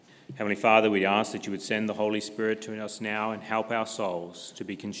Heavenly Father, we ask that you would send the Holy Spirit to us now and help our souls to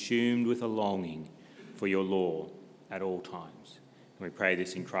be consumed with a longing for your law at all times. And we pray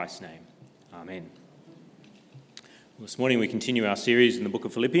this in Christ's name. Amen. This morning we continue our series in the book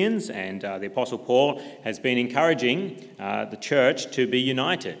of Philippians, and the Apostle Paul has been encouraging the church to be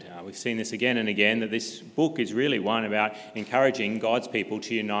united. We've seen this again and again, that this book is really one about encouraging God's people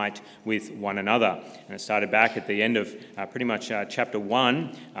to unite with one another. And it started back at the end of pretty much chapter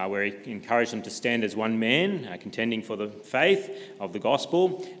 1, where he encouraged them to stand as one man, contending for the faith of the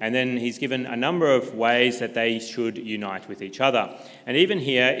gospel. And then he's given a number of ways that they should unite with each other. And even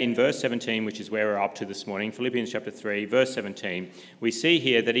here in verse 17, which is where we're up to this morning, Philippians chapter 3, verse 17, we see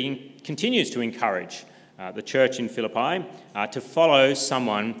here that he continues to encourage the church in Philippi to follow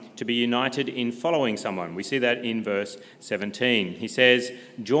someone, to be united in following someone. We see that in verse 17. He says,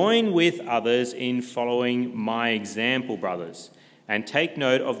 "Join with others in following my example, brothers, and take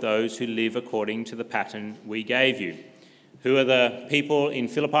note of those who live according to the pattern we gave you." Who are the people in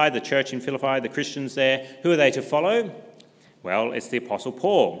Philippi, the church in Philippi, the Christians there? Who are they to follow? Well, it's the Apostle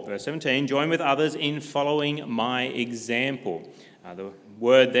Paul. Verse 17, "Join with others in following my example." The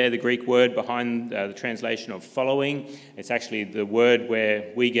word there, the Greek word behind the translation of following, it's actually the word where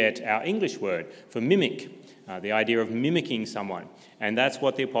we get our English word for mimic, the idea of mimicking someone. And that's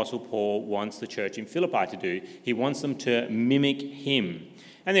what the Apostle Paul wants the church in Philippi to do. He wants them to mimic him.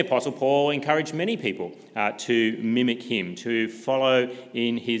 And the Apostle Paul encouraged many people to mimic him, to follow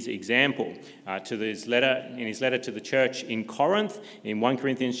in his example. In his letter to the church in Corinth, in 1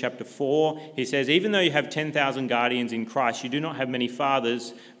 Corinthians chapter 4, he says, "Even though you have 10,000 guardians in Christ, you do not have many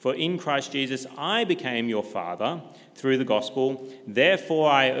fathers, for in Christ Jesus I became your father through the gospel. Therefore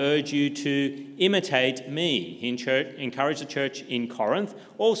I urge you to imitate me." He encouraged the church in Corinth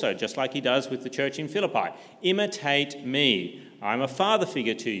also, just like he does with the church in Philippi. Imitate me. I'm a father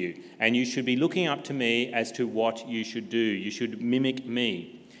figure to you, and you should be looking up to me as to what you should do. You should mimic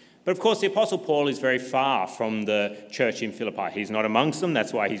me. But of course, the Apostle Paul is very far from the church in Philippi. He's not amongst them.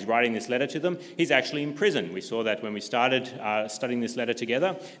 That's why he's writing this letter to them. He's actually in prison. We saw that when we started studying this letter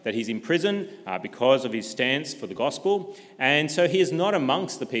together, that he's in prison because of his stance for the gospel. And so he is not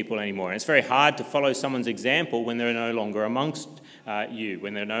amongst the people anymore. And it's very hard to follow someone's example when they're no longer amongst you,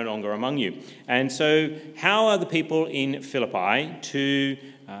 when they're no longer among you. And so how are the people in Philippi to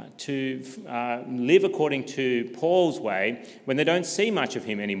live according to Paul's way when they don't see much of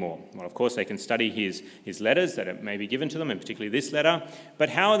him anymore? Well, of course, they can study his letters that may be given to them, and particularly this letter. But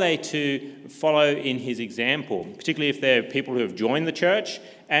how are they to follow in his example, particularly if they're people who have joined the church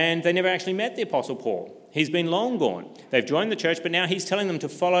and they never actually met the Apostle Paul? He's been long gone. They've joined the church, but now he's telling them to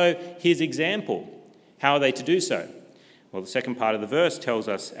follow his example. How are they to do so? Well, the second part of the verse tells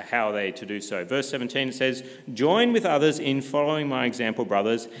us how they to do so. Verse 17 says, "Join with others in following my example,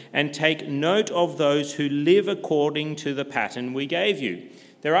 brothers, and take note of those who live according to the pattern we gave you."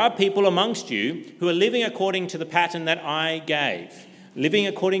 There are people amongst you who are living according to the pattern that I gave, living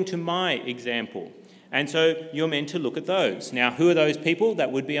according to my example. And so you're meant to look at those. Now, who are those people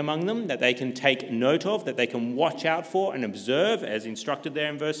that would be among them, that they can take note of, that they can watch out for and observe, as instructed there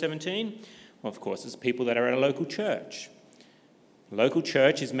in verse 17? Well, of course, it's people that are at a local church. Local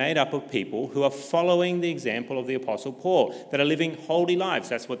church is made up of people who are following the example of the Apostle Paul, that are living holy lives.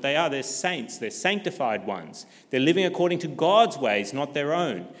 That's what they are. They're saints. They're sanctified ones. They're living according to God's ways, not their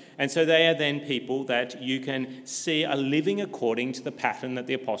own. And so they are then people that you can see are living according to the pattern that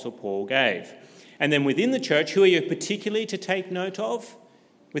the Apostle Paul gave. And then within the church, who are you particularly to take note of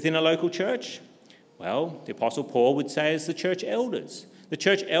within a local church? Well, the Apostle Paul would say it's the church elders. The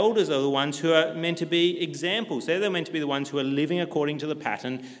church elders are the ones who are meant to be examples. They're meant to be the ones who are living according to the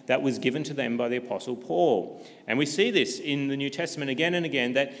pattern that was given to them by the Apostle Paul. And we see this in the New Testament again and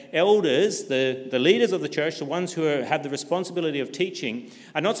again, that elders, the leaders of the church, the ones who have the responsibility of teaching,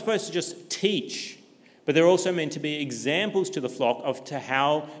 are not supposed to just teach, but they're also meant to be examples to the flock of to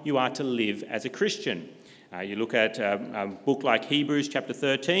how you are to live as a Christian. You look at a book like Hebrews chapter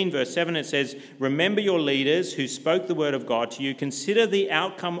 13, verse 7, it says, "Remember your leaders who spoke the word of God to you. Consider the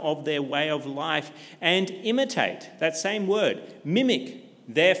outcome of their way of life and imitate," that same word, mimic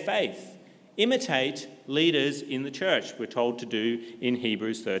their faith. Imitate leaders in the church, we're told to do in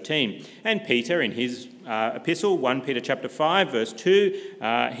Hebrews 13. And Peter, in his epistle, 1 Peter chapter 5, verse 2,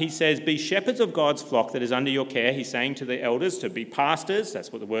 he says, "Be shepherds of God's flock that is under your care." He's saying to the elders to be pastors.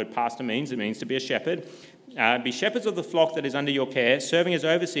 That's what the word pastor means. It means to be a shepherd. Be shepherds of the flock that is under your care, serving as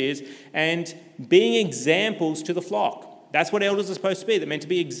overseers and being examples to the flock. That's what elders are supposed to be. They're meant to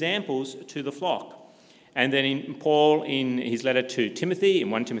be examples to the flock. And then Paul, in his letter to Timothy, in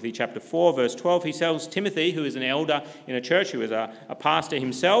 1 Timothy chapter 4, verse 12, he tells Timothy, who is an elder in a church, who is a pastor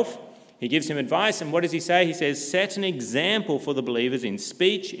himself, he gives him advice. And what does he say? He says, set an example for the believers in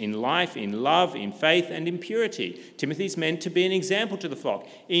speech, in life, in love, in faith, and in purity. Timothy's meant to be an example to the flock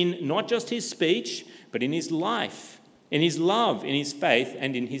in not just his speech, but in his life, in his love, in his faith,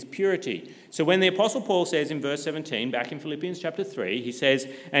 and in his purity. So when the Apostle Paul says in verse 17, back in Philippians chapter 3, he says,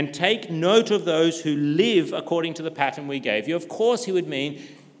 and take note of those who live according to the pattern we gave you. Of course, he would mean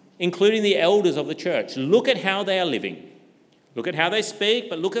including the elders of the church. Look at how they are living. Look at how they speak,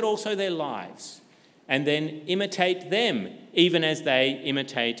 but look at also their lives. And then imitate them, even as they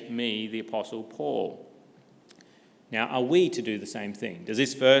imitate me, the Apostle Paul. Now, are we to do the same thing? Does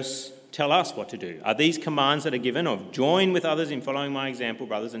this verse tell us what to do? Are these commands that are given of join with others in following my example,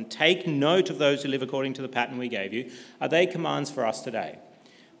 brothers, and take note of those who live according to the pattern we gave you, are they commands for us today?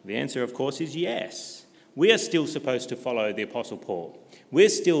 The answer, of course, is yes. We are still supposed to follow the Apostle Paul. We're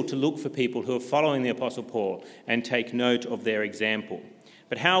still to look for people who are following the Apostle Paul and take note of their example.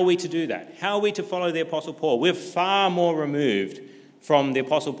 But how are we to do that? How are we to follow the Apostle Paul? We're far more removed from the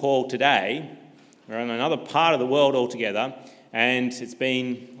Apostle Paul today. We're in another part of the world altogether, and it's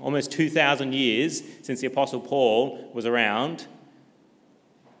been almost 2,000 years since the Apostle Paul was around.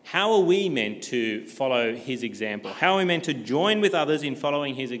 How are we meant to follow his example? How are we meant to join with others in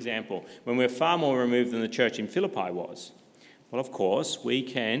following his example when we're far more removed than the church in Philippi was? Well, of course, we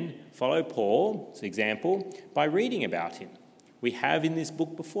can follow Paul's example by reading about him. We have in this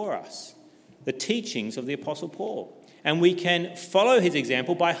book before us the teachings of the Apostle Paul. And we can follow his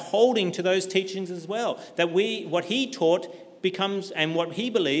example by holding to those teachings as well. That what he taught becomes, and what he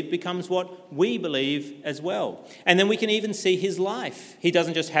believed becomes what we believe as well. And then we can even see his life. He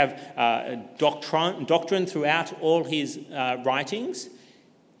doesn't just have doctrine throughout all his writings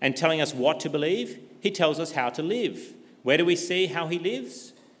and telling us what to believe. He tells us how to live. Where do we see how he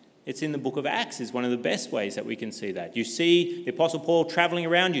lives? It's in the book of Acts is one of the best ways that we can see that. You see the Apostle Paul travelling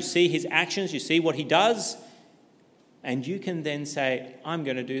around, you see his actions, you see what he does, and you can then say, I'm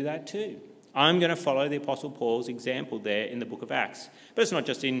going to do that too. I'm going to follow the Apostle Paul's example there in the book of Acts. But it's not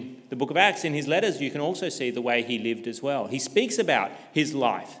just in the book of Acts. In his letters, you can also see the way he lived as well. He speaks about his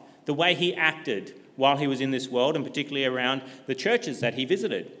life, the way he acted while he was in this world, and particularly around the churches that he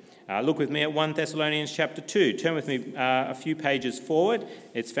visited. Look with me at 1 Thessalonians chapter 2. Turn with me a few pages forward.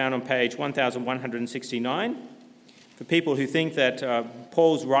 It's found on page 1169. For people who think that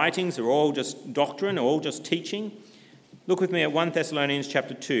Paul's writings are all just doctrine or all just teaching, look with me at 1 Thessalonians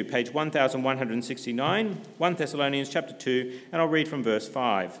chapter 2, page 1169, 1 Thessalonians chapter 2, and I'll read from verse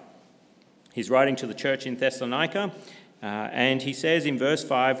 5. He's writing to the church in Thessalonica, and he says in verse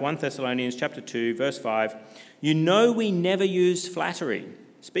 5, 1 Thessalonians chapter 2, verse 5, you know we never used flattery,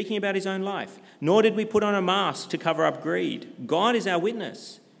 speaking about his own life, nor did we put on a mask to cover up greed. God is our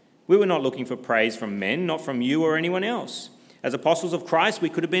witness. We were not looking for praise from men, not from you or anyone else. As apostles of Christ, we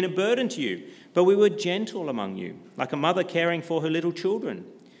could have been a burden to you, but we were gentle among you, like a mother caring for her little children.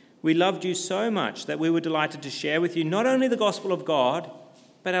 We loved you so much that we were delighted to share with you not only the gospel of God,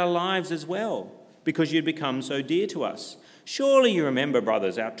 but our lives as well, because you'd become so dear to us. Surely you remember,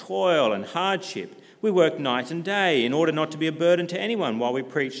 brothers, our toil and hardship. We worked night and day in order not to be a burden to anyone while we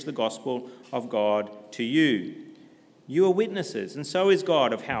preached the gospel of God to you. You are witnesses, and so is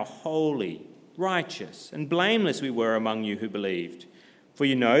God, of how holy, righteous, and blameless we were among you who believed. For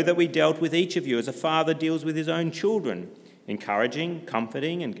you know that we dealt with each of you as a father deals with his own children, encouraging,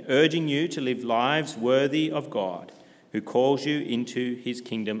 comforting, and urging you to live lives worthy of God, who calls you into his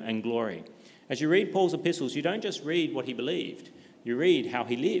kingdom and glory. As you read Paul's epistles, you don't just read what he believed, you read how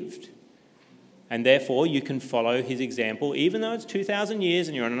he lived. And therefore, you can follow his example, even though it's 2,000 years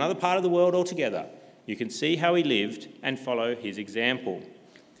and you're in another part of the world altogether. You can see how he lived and follow his example.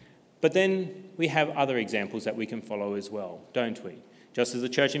 But then we have other examples that we can follow as well, don't we? Just as the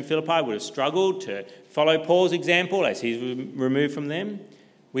church in Philippi would have struggled to follow Paul's example as he's removed from them,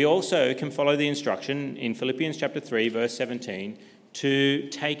 we also can follow the instruction in Philippians chapter 3, verse 17, to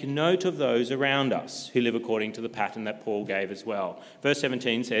take note of those around us who live according to the pattern that Paul gave as well. Verse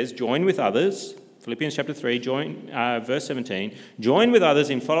 17 says, join with others, Philippians chapter 3, verse 17, join with others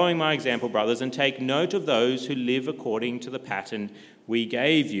in following my example, brothers, and take note of those who live according to the pattern we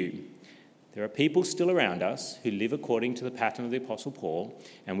gave you. There are people still around us who live according to the pattern of the Apostle Paul,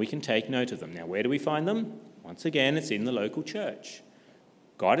 and we can take note of them. Now, where do we find them? Once again, it's in the local church.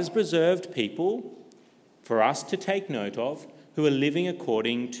 God has preserved people for us to take note of who are living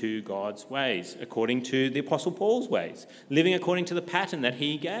according to God's ways, according to the Apostle Paul's ways, living according to the pattern that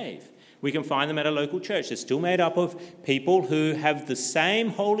he gave. We can find them at a local church. They're still made up of people who have the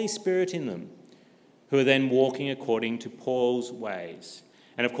same Holy Spirit in them, who are then walking according to Paul's ways.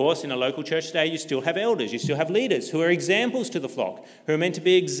 And of course, in a local church today, you still have elders, you still have leaders who are examples to the flock, who are meant to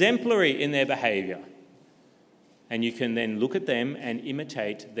be exemplary in their behaviour. And you can then look at them and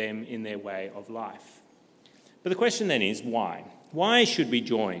imitate them in their way of life. But the question then is, why? Why should we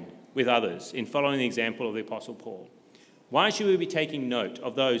join with others in following the example of the Apostle Paul? Why should we be taking note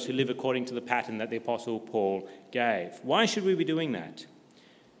of those who live according to the pattern that the Apostle Paul gave? Why should we be doing that?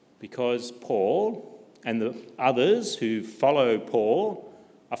 Because Paul and the others who follow Paul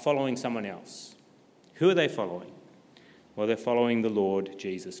are following someone else. Who are they following? Well, they're following the Lord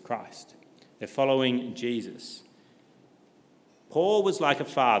Jesus Christ. They're following Jesus. Paul was like a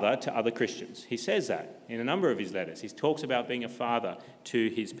father to other Christians. He says that in a number of his letters. He talks about being a father to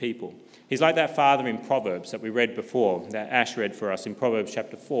his people. He's like that father in Proverbs that we read before, that Ash read for us in Proverbs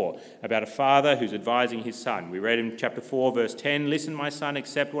chapter 4, about a father who's advising his son. We read in chapter 4, verse 10, "Listen, my son,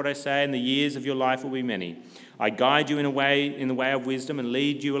 accept what I say, and the years of your life will be many. I guide you in the way of wisdom and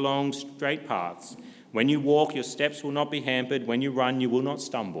lead you along straight paths. When you walk, your steps will not be hampered. When you run, you will not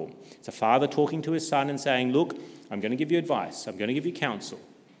stumble." It's a father talking to his son and saying, look, I'm going to give you advice. I'm going to give you counsel.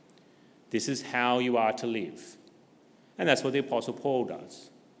 This is how you are to live. And that's what the Apostle Paul does.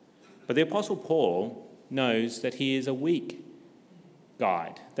 But the Apostle Paul knows that he is a weak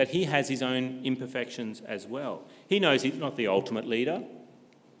guide, that he has his own imperfections as well. He knows he's not the ultimate leader.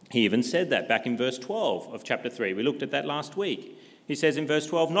 He even said that back in verse 12 of chapter 3. We looked at that last week. He says in verse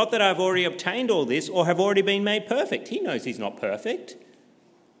 12, "Not that I've already obtained all this or have already been made perfect." He knows he's not perfect.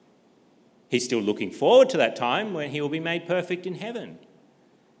 He's still looking forward to that time when he will be made perfect in heaven.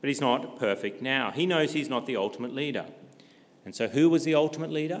 But he's not perfect now. He knows he's not the ultimate leader. And so who was the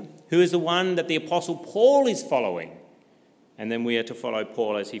ultimate leader? Who is the one that the Apostle Paul is following? And then we are to follow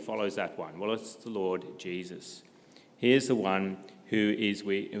Paul as he follows that one. Well, it's the Lord Jesus. He is the one who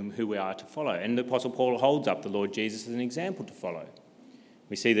we are to follow. And the Apostle Paul holds up the Lord Jesus as an example to follow.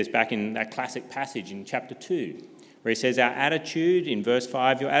 We see this back in that classic passage in chapter 2, where he says our attitude, in verse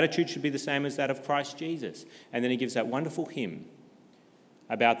 5, your attitude should be the same as that of Christ Jesus. And then he gives that wonderful hymn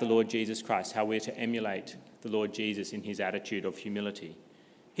about the Lord Jesus Christ, how we're to emulate the Lord Jesus in his attitude of humility.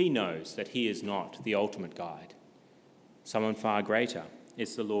 He knows that he is not the ultimate guide. Someone far greater.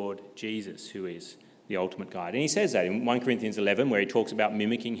 It's the Lord Jesus who is the ultimate guide. And he says that in 1 Corinthians 11, where he talks about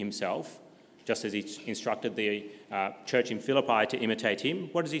mimicking himself, just as he instructed the church in Philippi to imitate him.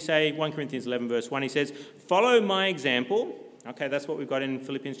 What does he say? 1 Corinthians 11 verse 1, he says, "Follow my example." Okay, that's what we've got in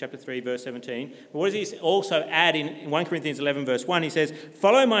Philippians chapter 3 verse 17. But what does he also add in 1 Corinthians 11 verse 1? He says,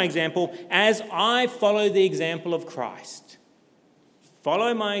 "Follow my example as I follow the example of Christ."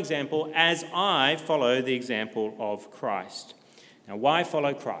 Follow my example as I follow the example of Christ. Now, why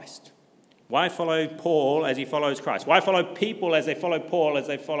follow Christ? Why follow Paul as he follows Christ? Why follow people as they follow Paul as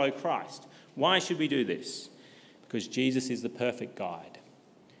they follow Christ? Why should we do this? Because Jesus is the perfect guide.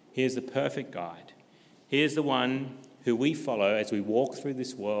 He is the perfect guide. He is the one who we follow as we walk through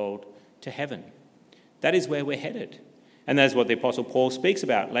this world to heaven. That is where we're headed. And that's what the Apostle Paul speaks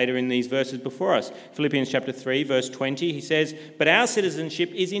about later in these verses before us. Philippians chapter 3, verse 20, he says, "But our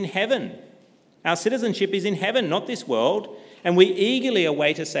citizenship is in heaven." Our citizenship is in heaven, not this world. And we eagerly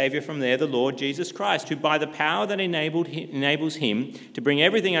await a Saviour from there, the Lord Jesus Christ, who by the power that enables him to bring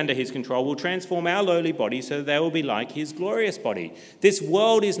everything under his control will transform our lowly body so that they will be like his glorious body. This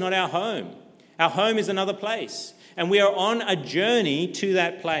world is not our home. Our home is another place. And we are on a journey to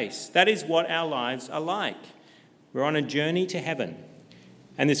that place. That is what our lives are like. We're on a journey to heaven.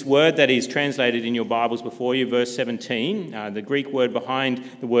 And this word that is translated in your Bibles before you, verse 17, the Greek word behind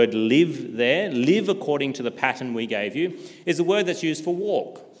the word live there, live according to the pattern we gave you, is the word that's used for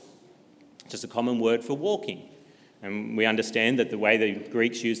walk. Just a common word for walking. And we understand that the way the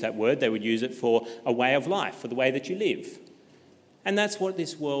Greeks use that word, they would use it for a way of life, for the way that you live. And that's what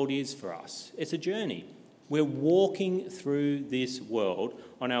this world is for us. It's a journey. We're walking through this world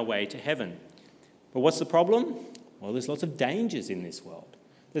on our way to heaven. But what's the problem? Well, there's lots of dangers in this world.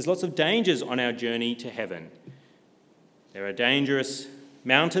 There's lots of dangers on our journey to heaven. There are dangerous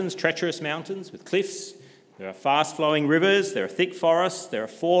mountains, treacherous mountains with cliffs. There are fast-flowing rivers. There are thick forests. There are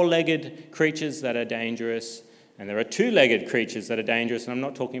four-legged creatures that are dangerous. And there are two-legged creatures that are dangerous, and I'm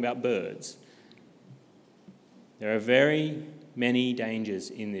not talking about birds. There are very many dangers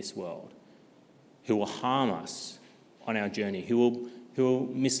in this world who will harm us on our journey, who will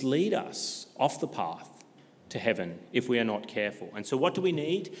mislead us off the path to heaven if we are not careful. And so what do we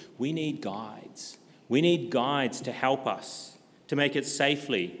need? We need guides. We need guides to help us to make it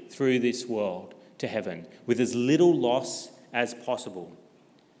safely through this world to heaven with as little loss as possible.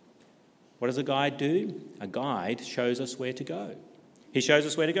 What does a guide do? A guide shows us where to go. He shows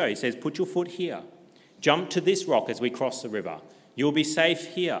us where to go. He says, put your foot here. Jump to this rock as we cross the river. You'll be safe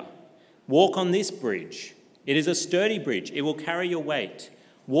here. Walk on this bridge. It is a sturdy bridge. It will carry your weight.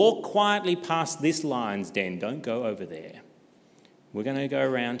 Walk quietly past this lion's den. Don't go over there. We're going to go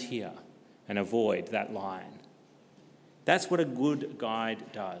around here and avoid that lion. That's what a good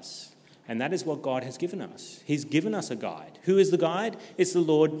guide does. And that is what God has given us. He's given us a guide. Who is the guide? It's the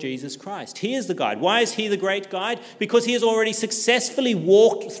Lord Jesus Christ. He is the guide. Why is he the great guide? Because he has already successfully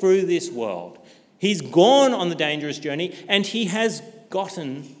walked through this world. He's gone on the dangerous journey and he has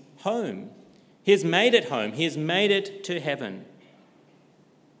gotten home. He has made it home. He has made it to heaven.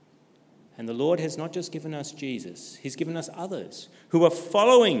 And the Lord has not just given us Jesus. He's given us others who are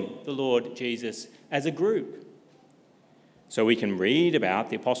following the Lord Jesus as a group. So we can read about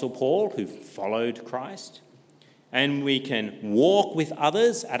the Apostle Paul who followed Christ, and we can walk with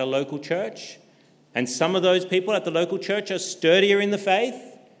others at a local church. And some of those people at the local church are sturdier in the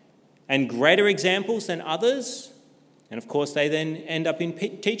faith and greater examples than others. And of course, they then end up in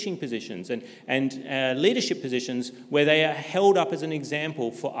teaching positions and leadership positions where they are held up as an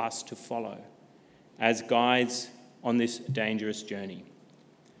example for us to follow as guides on this dangerous journey.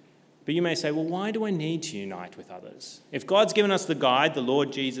 But you may say, well, why do I need to unite with others? If God's given us the guide, the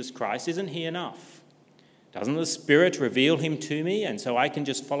Lord Jesus Christ, isn't he enough? Doesn't the Spirit reveal him to me and so I can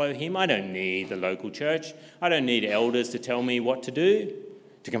just follow him? I don't need the local church. I don't need elders to tell me what to do,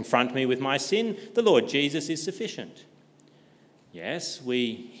 to confront me with my sin. The Lord Jesus is sufficient. Yes,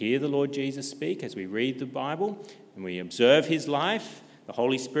 we hear the Lord Jesus speak as we read the Bible and we observe his life. The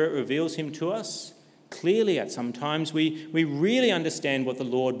Holy Spirit reveals him to us. Clearly, at some times, we really understand what the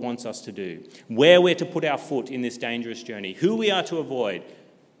Lord wants us to do, where we're to put our foot in this dangerous journey, who we are to avoid,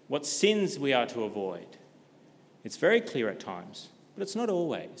 what sins we are to avoid. It's very clear at times, but it's not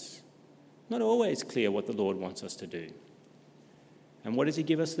always clear what the Lord wants us to do. And what does he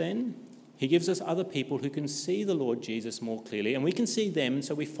give us then? He gives us other people who can see the Lord Jesus more clearly, and we can see them, and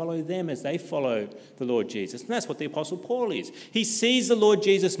so we follow them as they follow the Lord Jesus. And that's what the Apostle Paul is. He sees the Lord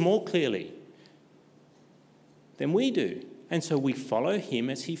Jesus more clearly than we do. And so we follow him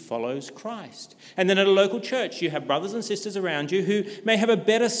as he follows Christ. And then at a local church, you have brothers and sisters around you who may have a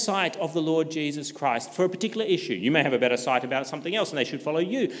better sight of the Lord Jesus Christ for a particular issue. You may have a better sight about something else and they should follow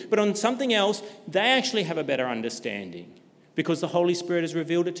you. But on something else, they actually have a better understanding because the Holy Spirit has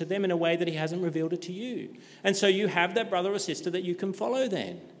revealed it to them in a way that he hasn't revealed it to you. And so you have that brother or sister that you can follow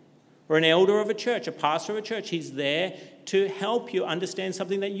then. Or an elder of a church, a pastor of a church. He's there to help you understand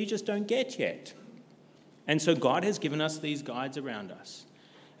something that you just don't get yet. And so God has given us these guides around us.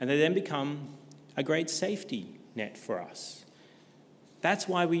 And they then become a great safety net for us. That's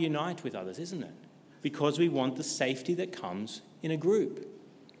why we unite with others, isn't it? Because we want the safety that comes in a group.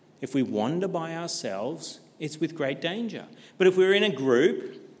 If we wander by ourselves, it's with great danger. But if we're in a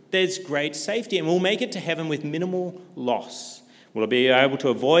group, there's great safety and we'll make it to heaven with minimal loss. We'll be able to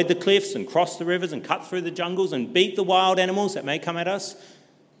avoid the cliffs and cross the rivers and cut through the jungles and beat the wild animals that may come at us,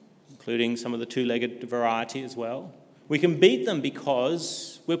 including some of the two-legged variety as well. We can beat them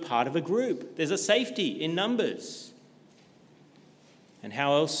because we're part of a group. There's a safety in numbers. And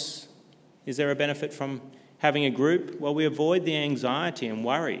how else is there a benefit from having a group? Well, we avoid the anxiety and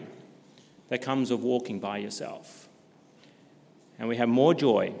worry that comes of walking by yourself. And we have more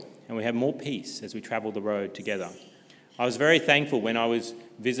joy and we have more peace as we travel the road together. I was very thankful when I was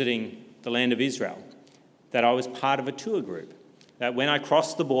visiting the land of Israel that I was part of a tour group. That when I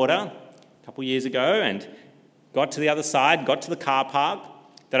crossed the border a couple of years ago and got to the other side, got to the car park,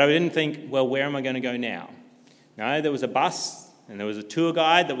 that I didn't think, well, where am I going to go now? No, there was a bus and there was a tour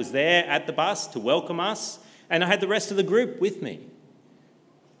guide that was there at the bus to welcome us, and I had the rest of the group with me.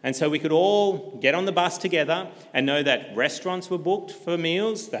 And so we could all get on the bus together and know that restaurants were booked for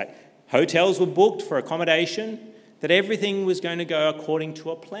meals, that hotels were booked for accommodation, that everything was going to go according to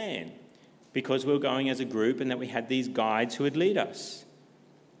a plan, because we were going as a group and that we had these guides who would lead us.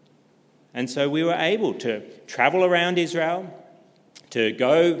 And so we were able to travel around Israel, to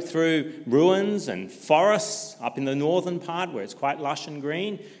go through ruins and forests up in the northern part where it's quite lush and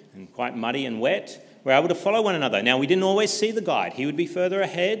green and quite muddy and wet. We're able to follow one another. Now, we didn't always see the guide. He would be further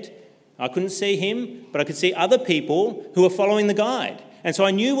ahead. I couldn't see him, but I could see other people who were following the guide. And so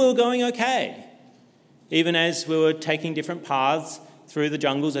I knew we were going okay, even as we were taking different paths through the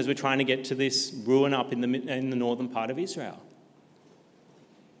jungles as we're trying to get to this ruin up in the northern part of Israel.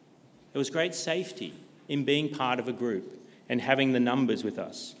 There was great safety in being part of a group and having the numbers with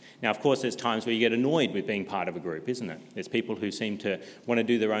us. Now, of course, there's times where you get annoyed with being part of a group, isn't it? There's people who seem to want to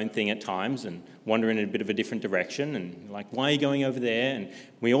do their own thing at times and wander in a bit of a different direction and like, why are you going over there? And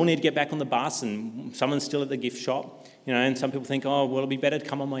we all need to get back on the bus and someone's still at the gift shop, and some people think, oh, well, it'd be better to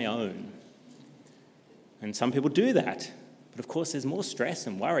come on my own. And some people do that. But of course, there's more stress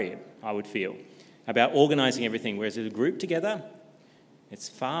and worry, I would feel, about organising everything. Whereas as a group together, it's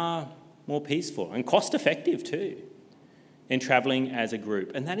far more peaceful and cost-effective too in travelling as a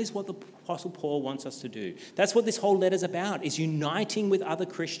group. And that is what the Apostle Paul wants us to do. That's what this whole letter's about, is uniting with other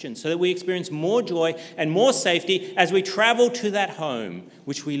Christians so that we experience more joy and more safety as we travel to that home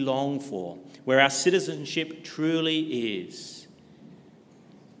which we long for, where our citizenship truly is.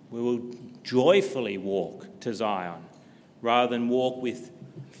 We will joyfully walk to Zion rather than walk with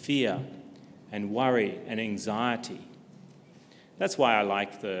fear and worry and anxiety. That's why I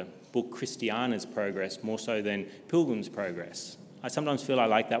like the book Christiana's Progress more so than Pilgrim's Progress. I sometimes feel I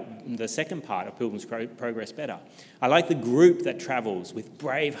like the second part of Pilgrim's Progress better. I like the group that travels with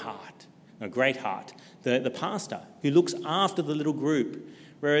great heart, the pastor who looks after the little group,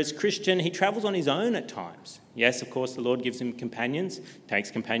 whereas Christian, he travels on his own at times. Yes, of course, the Lord gives him companions, takes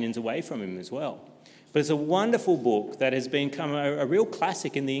companions away from him as well. But it's a wonderful book that has become a real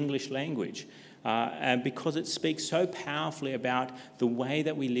classic in the English language, and because it speaks so powerfully about the way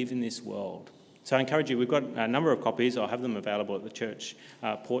that we live in this world. So I encourage you, we've got a number of copies. I'll have them available at the church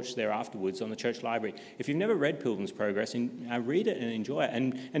porch there afterwards on the church library. If you've never read Pilgrim's Progress, read it and enjoy it.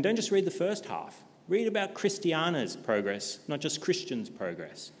 And don't just read the first half. Read about Christiana's progress, not just Christians'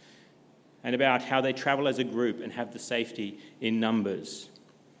 progress, and about how they travel as a group and have the safety in numbers.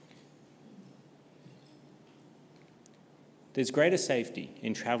 There's greater safety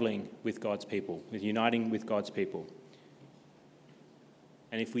in travelling with God's people, with uniting with God's people.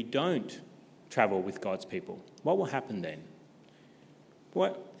 And if we don't travel with God's people, what will happen then?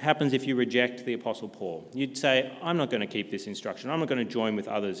 What happens if you reject the Apostle Paul? You'd say, I'm not going to keep this instruction. I'm not going to join with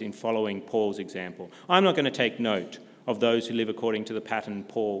others in following Paul's example. I'm not going to take note of those who live according to the pattern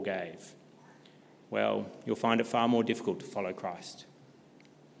Paul gave. Well, you'll find it far more difficult to follow Christ.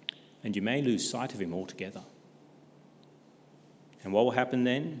 And you may lose sight of him altogether. And what will happen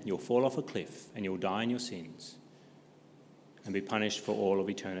then? You'll fall off a cliff and you'll die in your sins and be punished for all of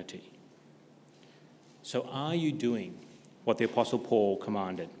eternity. So are you doing what the Apostle Paul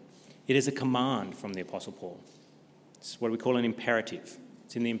commanded? It is a command from the Apostle Paul. It's what we call an imperative.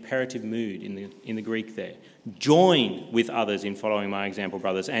 It's in the imperative mood in the Greek there. Join with others in following my example,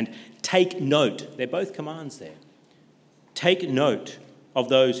 brothers, and take note. They're both commands there. Take note of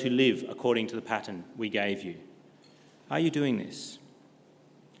those who live according to the pattern we gave you. Are you doing this?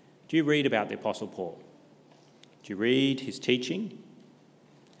 Do you read about the Apostle Paul? Do you read his teaching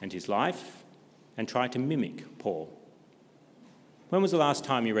and his life and try to mimic Paul? When was the last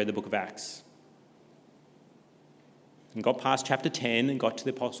time you read the book of Acts and got past chapter 10 and got to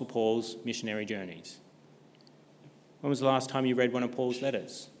the Apostle Paul's missionary journeys? When was the last time you read one of Paul's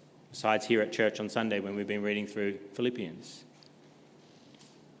letters, besides here at church on Sunday when we've been reading through Philippians?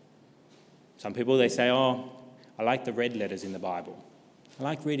 Some people, they say, I like the red letters in the Bible. I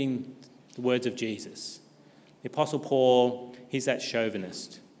like reading the words of Jesus. The Apostle Paul, he's that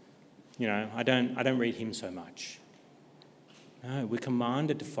chauvinist. I don't read him so much. No, we're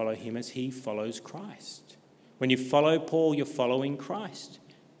commanded to follow him as he follows Christ. When you follow Paul, you're following Christ.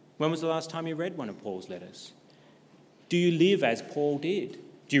 When was the last time you read one of Paul's letters? Do you live as Paul did?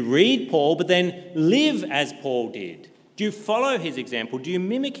 Do you read Paul, but then live as Paul did? Do you follow his example? Do you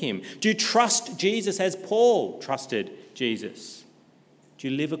mimic him? Do you trust Jesus as Paul trusted Jesus? Do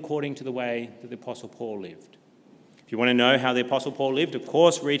you live according to the way that the Apostle Paul lived? If you want to know how the Apostle Paul lived, of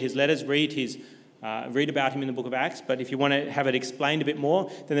course, read his letters, read about him in the book of Acts. But if you want to have it explained a bit more,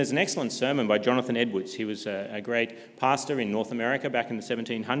 then there's an excellent sermon by Jonathan Edwards. He was a great pastor in North America back in the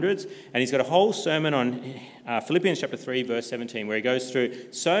 1700s. And he's got a whole sermon on Philippians chapter 3, verse 17, where he goes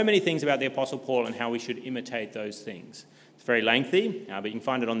through so many things about the Apostle Paul and how we should imitate those things. It's very lengthy, but you can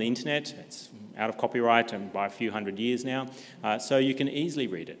find it on the internet. It's out of copyright and by a few hundred years now, so you can easily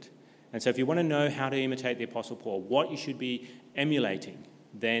read it. And so if you want to know how to imitate the Apostle Paul, what you should be emulating,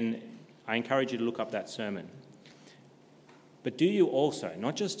 then I encourage you to look up that sermon. But do you also,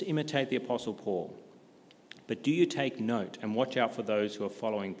 not just imitate the Apostle Paul, but do you take note and watch out for those who are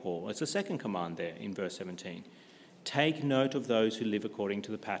following Paul? It's the second command there in verse 17. Take note of those who live according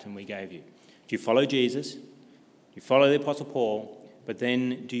to the pattern we gave you. Do you follow Jesus? You follow the Apostle Paul, but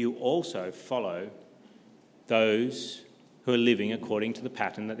then do you also follow those who are living according to the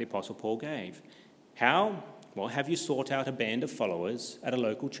pattern that the Apostle Paul gave? How? Well, have you sought out a band of followers at a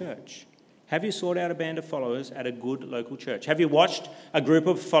local church? Have you sought out a band of followers at a good local church? Have you watched a group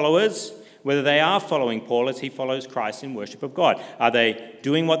of followers, whether they are following Paul as he follows Christ in worship of God? Are they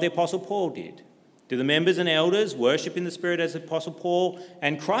doing what the Apostle Paul did? Do the members and elders worship in the Spirit as the Apostle Paul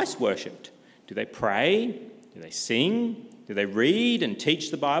and Christ worshipped? Do they pray? Do they sing? Do Do they read and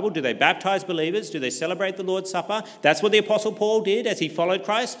teach the Bible? Do they baptize believers? Do they celebrate the Lord's Supper? That's what the Apostle Paul did as he followed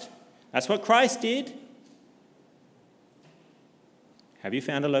Christ. That's what Christ did. Have you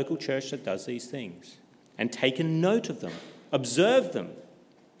found a local church that does these things and taken note of them, observed them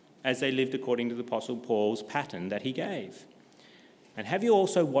as they lived according to the Apostle Paul's pattern that he gave? And have you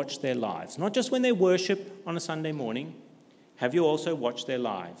also watched their lives? Not just when they worship on a Sunday morning. Have you also watched their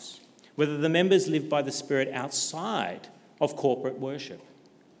lives? Whether the members live by the Spirit outside of corporate worship.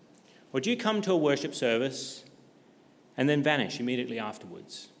 Or do you come to a worship service and then vanish immediately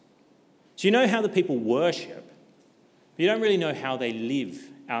afterwards? So you know how the people worship, but you don't really know how they live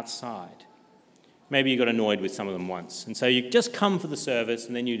outside. Maybe you got annoyed with some of them once, and so you just come for the service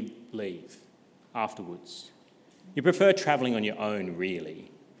and then you leave afterwards. You prefer travelling on your own, really.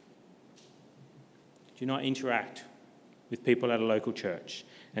 Do you not interact with people at a local church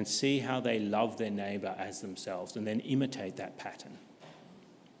and see how they love their neighbour as themselves and then imitate that pattern?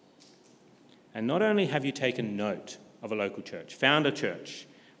 And not only have you taken note of a local church, found a church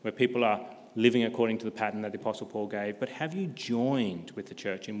where people are living according to the pattern that the Apostle Paul gave, but have you joined with the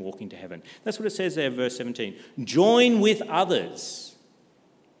church in walking to heaven? That's what it says there, verse 17. Join with others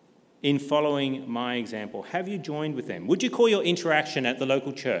in following my example. Have you joined with them? Would you call your interaction at the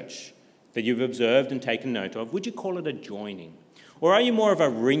local church that you've observed and taken note of, would you call it a joining? Or are you more of a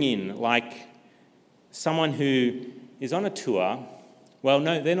ring-in, like someone who is on a tour? Well,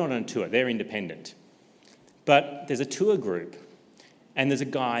 no, they're not on a tour, they're independent. But there's a tour group and there's a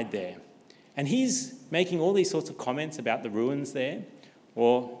guide there. And he's making all these sorts of comments about the ruins there.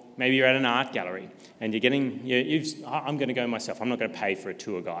 Or maybe you're at an art gallery and I'm going to go myself, I'm not going to pay for a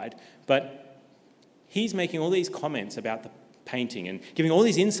tour guide. But he's making all these comments about the painting and giving all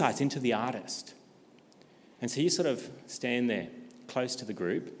these insights into the artist. And so you sort of stand there close to the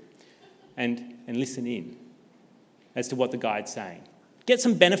group and listen in as to what the guide's saying. Get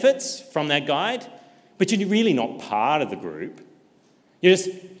some benefits from that guide, but you're really not part of the group. You're just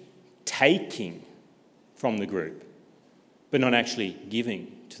taking from the group, but not actually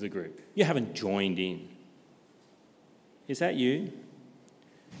giving to the group. You haven't joined in. Is that you?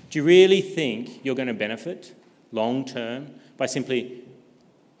 Do you really think you're going to benefit long term by simply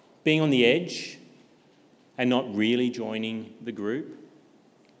being on the edge and not really joining the group?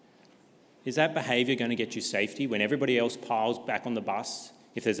 Is that behaviour going to get you safety when everybody else piles back on the bus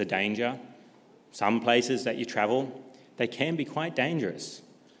if there's a danger? Some places that you travel, they can be quite dangerous.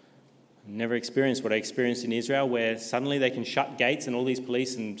 I've never experienced what I experienced in Israel, where suddenly they can shut gates and all these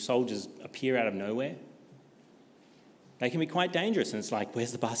police and soldiers appear out of nowhere. They can be quite dangerous, and it's like,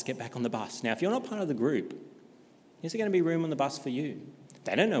 where's the bus? Get back on the bus. Now, if you're not part of the group, is there going to be room on the bus for you?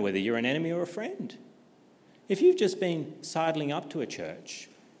 They don't know whether you're an enemy or a friend. If you've just been sidling up to a church,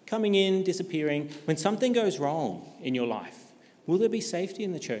 coming in, disappearing, when something goes wrong in your life, will there be safety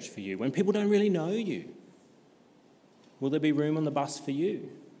in the church for you? When people don't really know you, will there be room on the bus for you?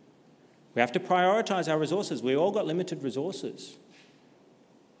 We have to prioritise our resources. We've all got limited resources.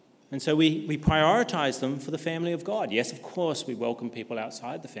 And so we prioritise them for the family of God. Yes, of course, we welcome people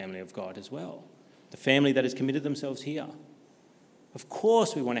outside the family of God as well. The family that has committed themselves here. Of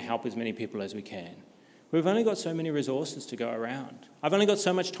course, we want to help as many people as we can. We've only got so many resources to go around. I've only got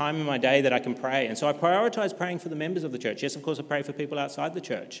so much time in my day that I can pray. And so I prioritise praying for the members of the church. Yes, of course, I pray for people outside the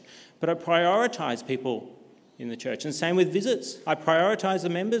church. But I prioritise people in the church. And same with visits. I prioritise the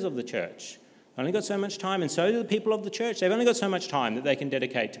members of the church. I've only got so much time, and so do the people of the church. They've only got so much time that they can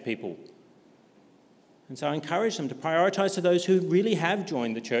dedicate to people. And so I encourage them to prioritise to those who really have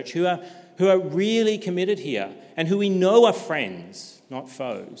joined the church, who are really committed here, and who we know are friends, not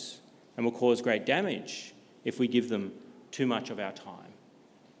foes, and will cause great damage if we give them too much of our time.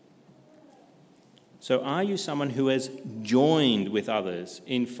 So are you someone who has joined with others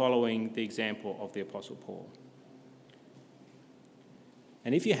in following the example of the Apostle Paul?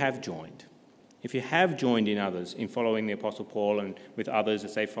 And if you have joined in others in following the Apostle Paul and with others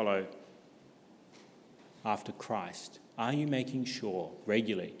as they follow after Christ, are you making sure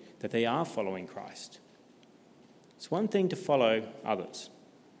regularly that they are following Christ? It's one thing to follow others.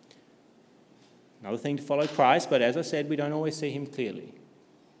 Another thing to follow Christ, but as I said, we don't always see him clearly.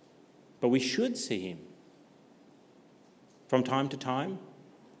 But we should see him from time to time,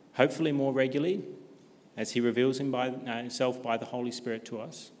 hopefully more regularly, as he reveals himself by the Holy Spirit to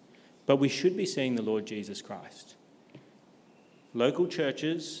us. But we should be seeing the Lord Jesus Christ. Local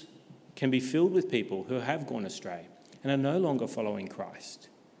churches can be filled with people who have gone astray and are no longer following Christ.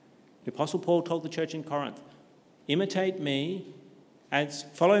 The Apostle Paul told the church in Corinth,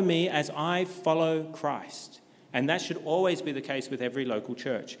 follow me as I follow Christ. And that should always be the case with every local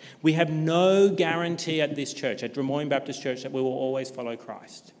church. We have no guarantee at this church, at Drummoyne Baptist Church, that we will always follow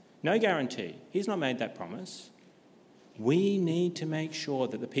Christ. No guarantee. He's not made that promise. We need to make sure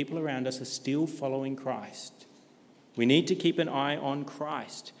that the people around us are still following Christ. We need to keep an eye on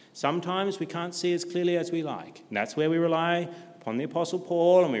Christ. Sometimes we can't see as clearly as we like. And that's where we rely upon the Apostle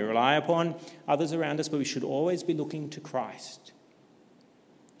Paul and we rely upon others around us, but we should always be looking to Christ.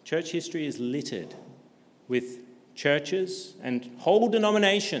 Church history is littered with churches and whole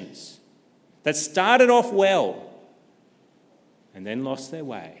denominations that started off well and then lost their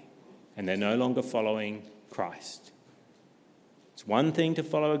way, and they're no longer following Christ. It's one thing to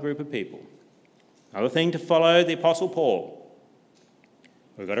follow a group of people, another thing to follow the Apostle Paul.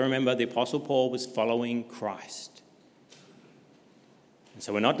 We've got to remember the Apostle Paul was following Christ. And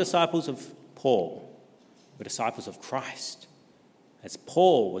so we're not disciples of Paul, we're disciples of Christ. As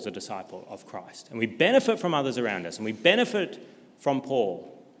Paul was a disciple of Christ. And we benefit from others around us, and we benefit from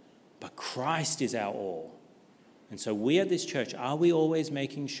Paul. But Christ is our all. And so we at this church, are we always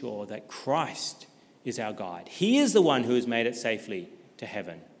making sure that Christ is our guide? He is the one who has made it safely to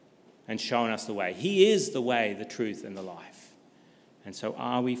heaven and shown us the way. He is the way, the truth, and the life. And so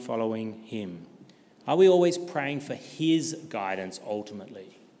are we following him? Are we always praying for his guidance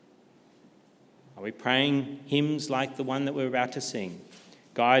ultimately? Are we praying hymns like the one that we're about to sing?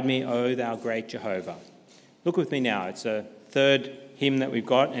 Guide me, O thou great Jehovah. Look with me now. It's a third hymn that we've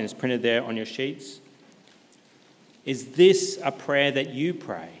got, and it's printed there on your sheets. Is this a prayer that you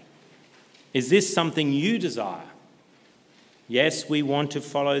pray? Is this something you desire? Yes, we want to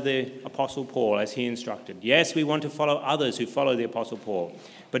follow the Apostle Paul as he instructed. Yes, we want to follow others who follow the Apostle Paul.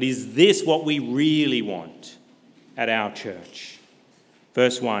 But is this what we really want at our church?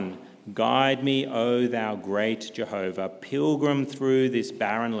 Verse 1. Guide me, O thou great Jehovah, pilgrim through this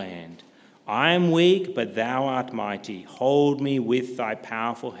barren land. I am weak, but thou art mighty. Hold me with thy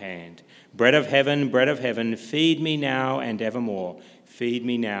powerful hand. Bread of heaven, feed me now and evermore. Feed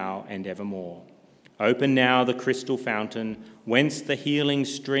me now and evermore. Open now the crystal fountain, whence the healing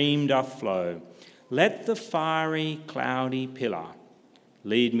stream doth flow. Let the fiery, cloudy pillar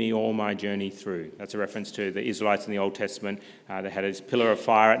lead me all my journey through. That's a reference to the Israelites in the Old Testament. They had a pillar of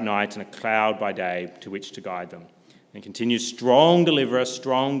fire at night and a cloud by day to which to guide them. And continues, strong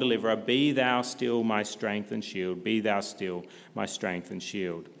deliverer, be thou still my strength and shield. Be thou still my strength and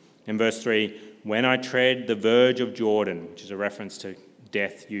shield. In verse 3, when I tread the verge of Jordan, which is a reference to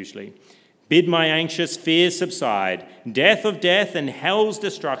death usually, bid my anxious fears subside. Death of death and hell's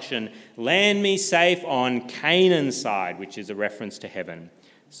destruction, land me safe on Canaan's side, which is a reference to heaven.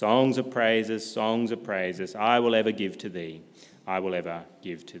 Songs of praises, I will ever give to thee. I will ever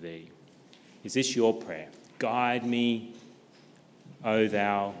give to thee. Is this your prayer? Guide me, O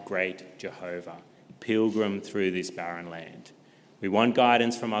thou great Jehovah, pilgrim through this barren land. We want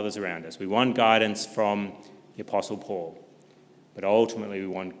guidance from others around us. We want guidance from the Apostle Paul. But ultimately, we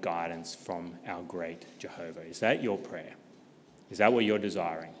want guidance from our great Jehovah. Is that your prayer? Is that what you're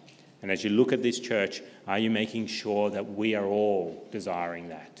desiring? And as you look at this church, are you making sure that we are all desiring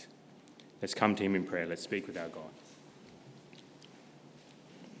that? Let's come to him in prayer. Let's speak with our God.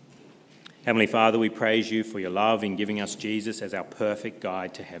 Heavenly Father, we praise you for your love in giving us Jesus as our perfect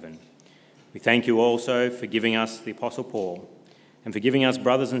guide to heaven. We thank you also for giving us the Apostle Paul and for giving us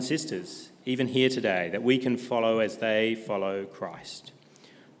brothers and sisters, even here today, that we can follow as they follow Christ.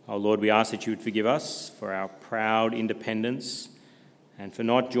 Oh Lord, we ask that you would forgive us for our proud independence and for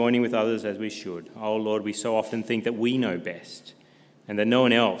not joining with others as we should. Oh Lord, we so often think that we know best and that no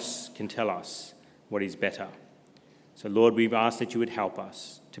one else can tell us what is better. So Lord, we ask that you would help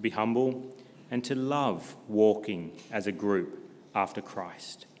us to be humble and to love walking as a group after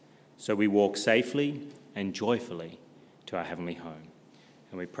Christ, so we walk safely and joyfully to our heavenly home.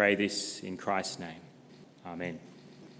 And we pray this in Christ's name. Amen.